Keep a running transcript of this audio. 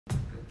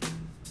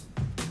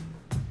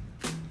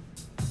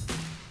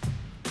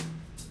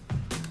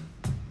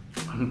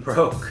I'm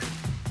broke.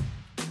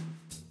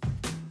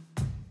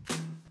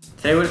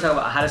 Today we're going to talk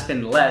about how to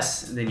spend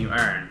less than you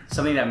earn,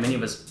 something that many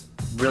of us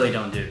really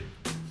don't do.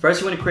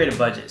 First, you want to create a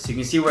budget so you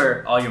can see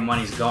where all your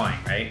money's going,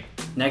 right?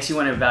 Next, you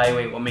want to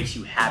evaluate what makes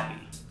you happy.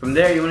 From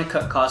there, you want to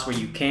cut costs where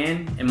you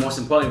can, and most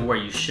importantly, where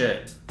you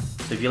should.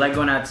 So if you like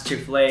going out to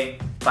Chick-fil-A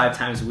 5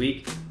 times a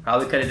week,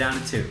 probably cut it down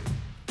to 2.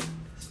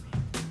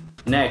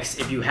 Next,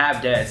 if you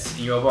have debts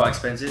and your overall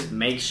expenses,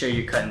 make sure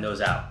you're cutting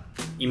those out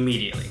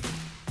immediately.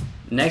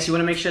 Next, you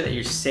want to make sure that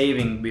you're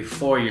saving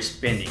before you're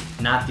spending,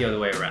 not the other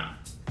way around.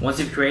 Once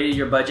you've created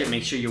your budget,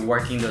 make sure you're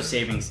working those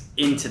savings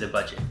into the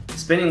budget.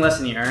 Spending less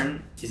than you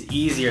earn is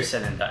easier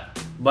said than done,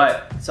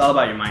 but it's all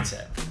about your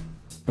mindset.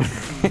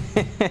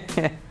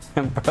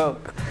 I'm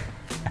broke.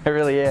 I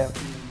really am.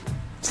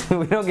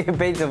 We don't get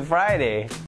paid till Friday.